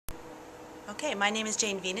Okay, my name is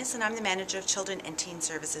Jane Venus, and I'm the Manager of Children and Teen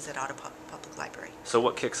Services at Ottawa Public Library. So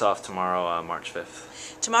what kicks off tomorrow, March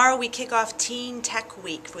 5th? Tomorrow we kick off Teen Tech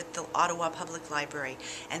Week with the Ottawa Public Library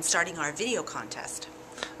and starting our video contest.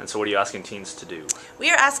 And so what are you asking teens to do?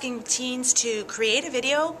 We are asking teens to create a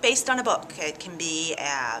video based on a book. It can be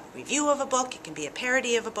a review of a book, it can be a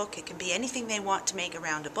parody of a book, it can be anything they want to make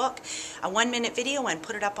around a book, a 1-minute video, and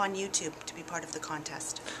put it up on YouTube to be part of the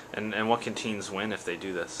contest. And what can teens win if they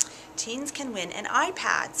do this? Teens can win an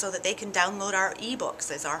iPad so that they can download our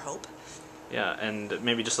ebooks, is our hope. Yeah, and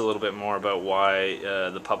maybe just a little bit more about why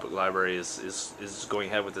the public library is going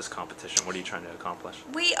ahead with this competition. What are you trying to accomplish?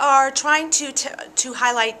 We are trying to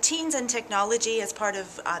highlight teens and technology as part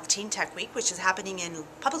of Teen Tech Week, which is happening in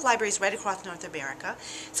public libraries right across North America.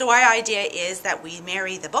 So our idea is that we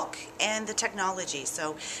marry the book and the technology.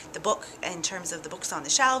 So the book in terms of the books on the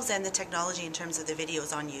shelves and the technology in terms of the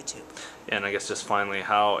videos on YouTube. Yeah, and I guess just finally,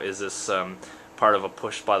 how is this part of a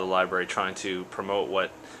push by the library trying to promote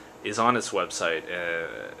what is on its website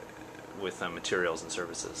with materials and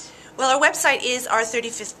services? Well, our website is our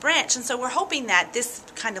 35th branch, and so we're hoping that this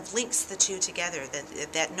kind of links the two together,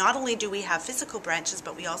 that not only do we have physical branches,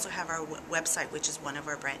 but we also have our website, which is one of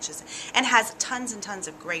our branches, and has tons and tons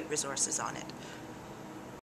of great resources on it.